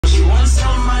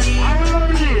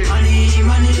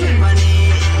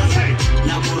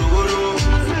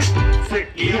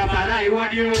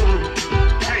on you.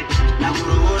 Hey.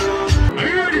 Are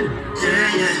you ready?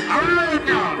 Yeah. Are you ready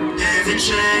now? David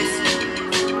Treyz.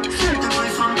 The boy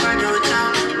from Canada.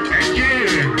 Thank you.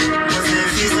 What's the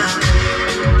visa?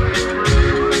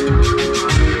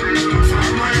 From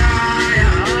Malaya.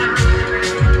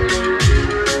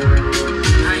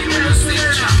 Are you gonna see the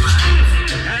drama?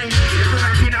 Hey,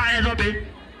 you're not ever been.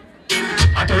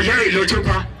 I told you, you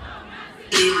chupa.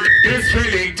 This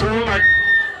feeling too much.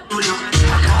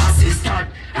 I can't see start.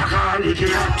 I can't look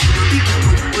it up.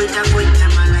 With a boy,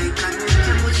 I'm a like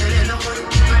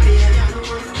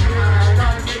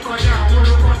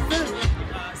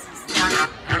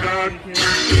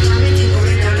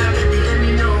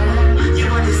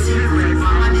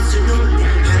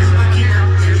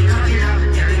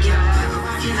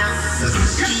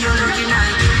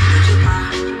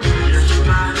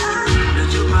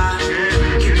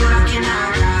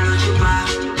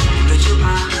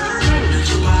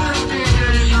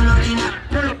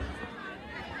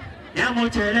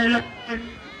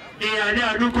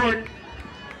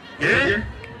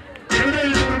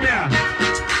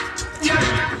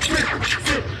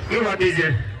You want this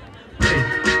here? Hey.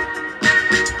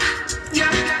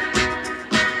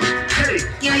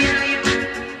 Hey.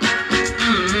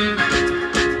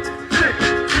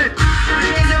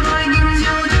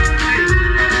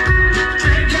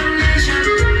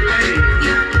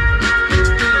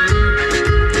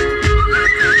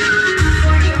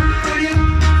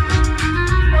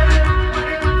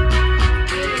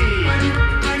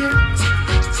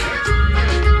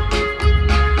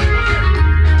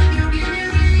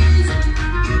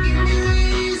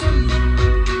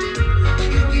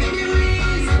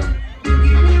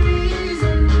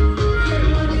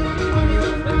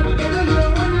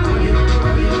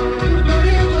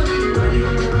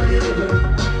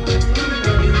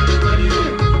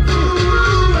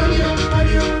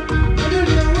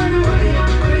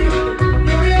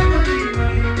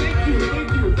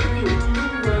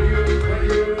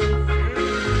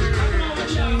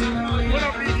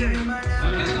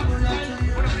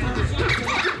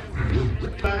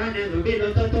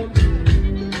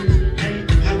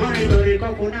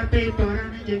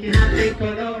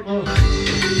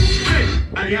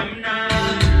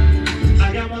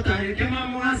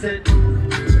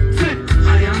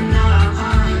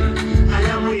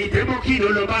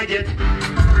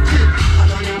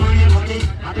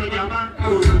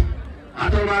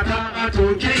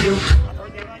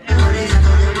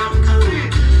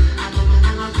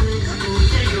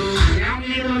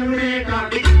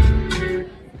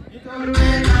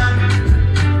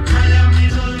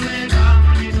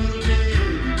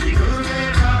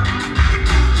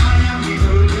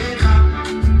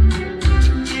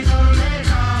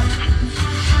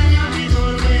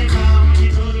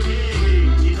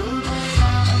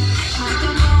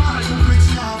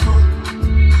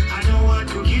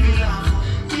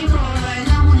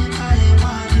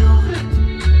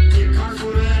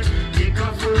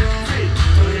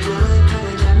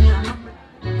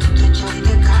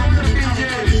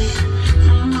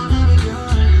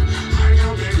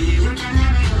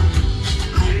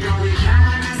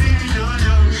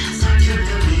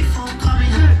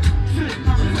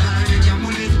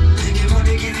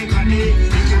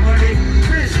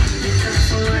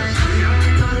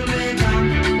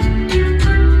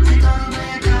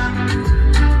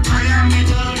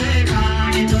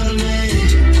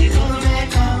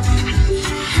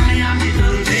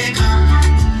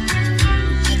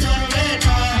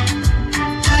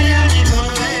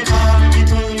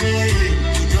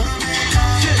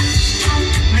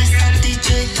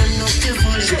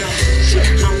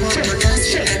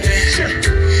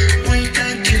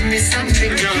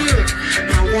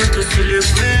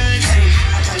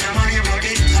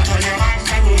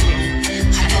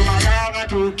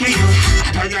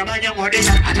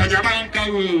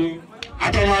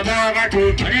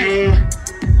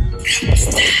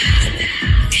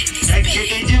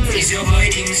 It's your boy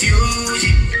Dimz, you.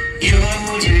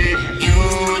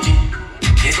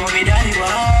 They call me Daddy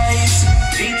Wise.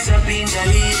 Beats up in the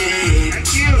lady.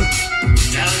 Thank you.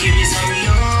 Now give me some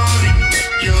love.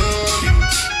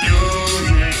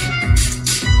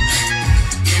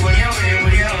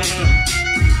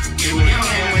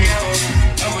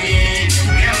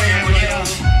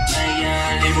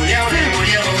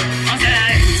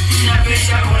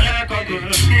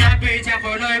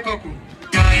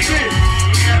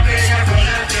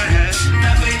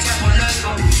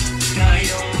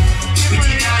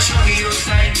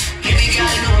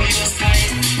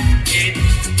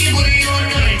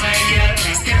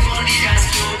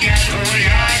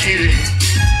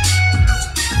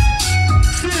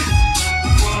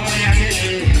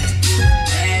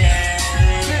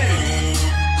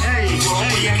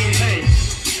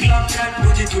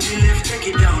 left, take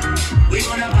it down. We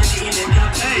gonna party in the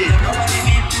club. Nobody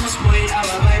feel too spoiled,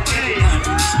 our vibe, take it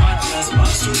down. Smart class,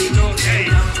 pass to the top,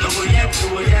 don't go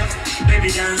yet, baby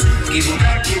dance. Give it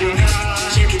back,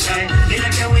 shake it out. They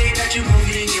like the way that you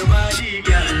moving your body,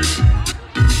 girl.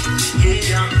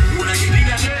 Yeah, wanna give it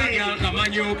a girl, come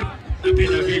on, you up in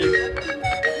the village.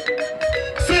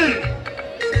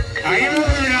 I am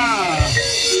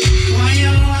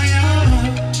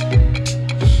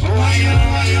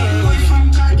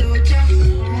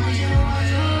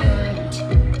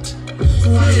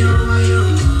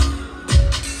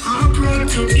I'm proud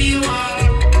to be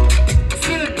one.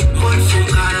 Boy from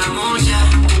Caramoja.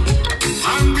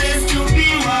 I'm blessed to be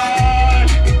one.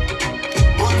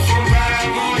 Boy from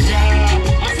Caramoja.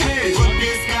 From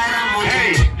this Caramoja.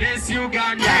 hey, this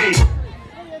Uganda. Hey.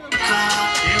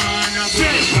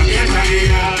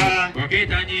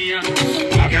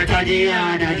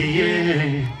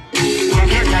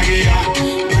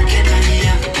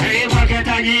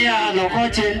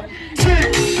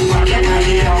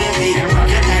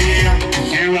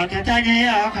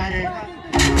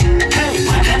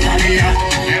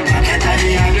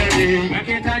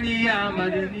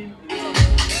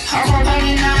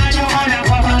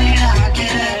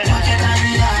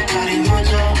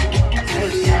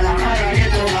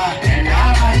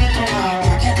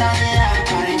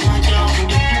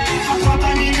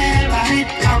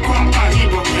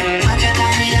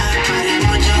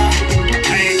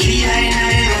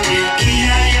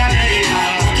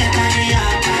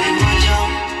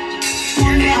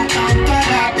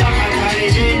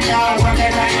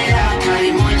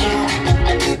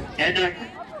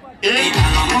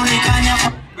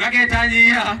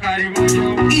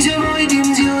 Is your boy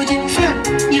Dimz,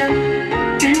 yeah,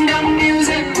 Kingdom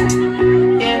music,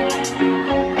 yeah.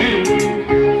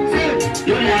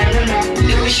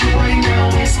 Yo, she wind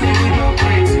down, waist, make me go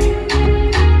crazy.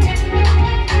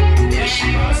 Yo, she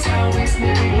bust down, waist,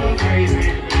 make me go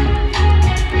crazy.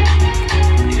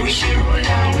 Yo, she roll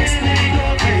down, waist, make me go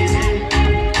crazy.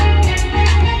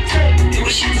 Yo,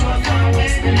 she roll down,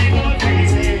 waist, make me go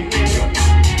crazy.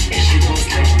 Yeah, she goes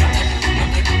like that.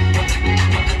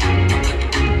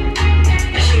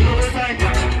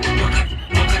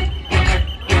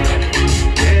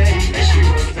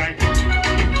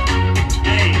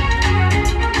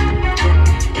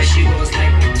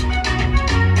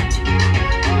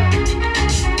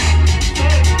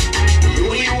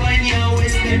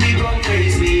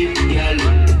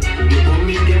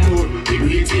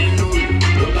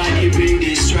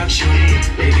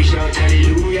 Baby shout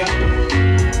hallelujah.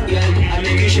 Girl, I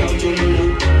make you shout oh no no.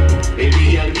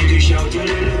 Baby girl, make you shout oh no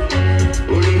no.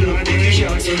 Oh no no, make you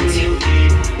shout oh no no.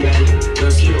 Girl,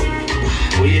 just slow.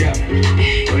 Hold it up,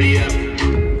 hold it up.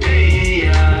 Hey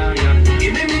yeah yeah.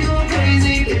 You make me go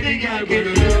crazy, baby girl, go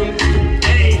to low.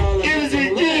 Hey, use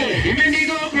it, yeah. You make me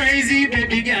go crazy,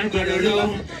 baby girl, go to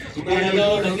low. Go to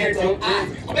low, don't get so.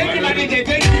 Baby, let me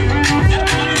get